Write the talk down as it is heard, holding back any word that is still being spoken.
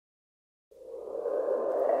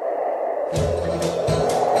The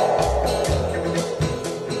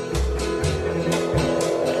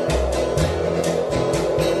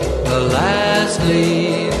last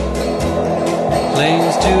leaf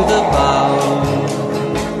clings to the bough,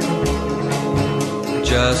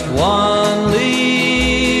 just one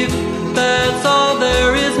leaf, that's all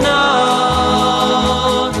there is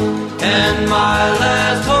now. And my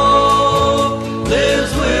last hope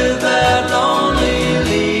lives with that lonely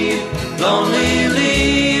leaf,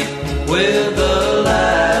 with the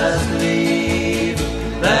last leaf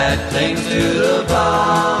that clings to the bough.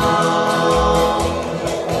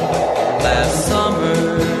 Last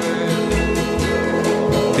summer,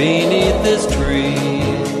 beneath this tree,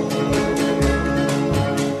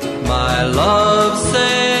 my love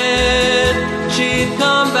said she'd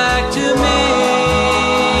come back to me.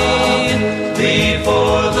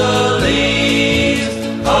 Before the leaves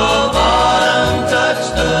of autumn touch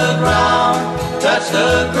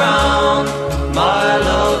the ground, my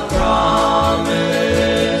love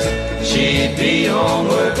promised she'd be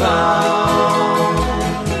homeward bound.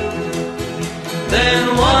 Then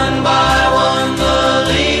one by one the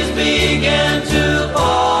leaves began to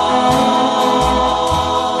fall,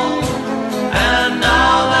 and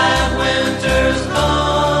now that winter's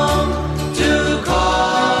come to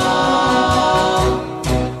call,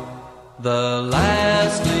 the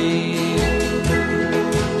last leaf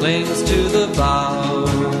clings to the bough.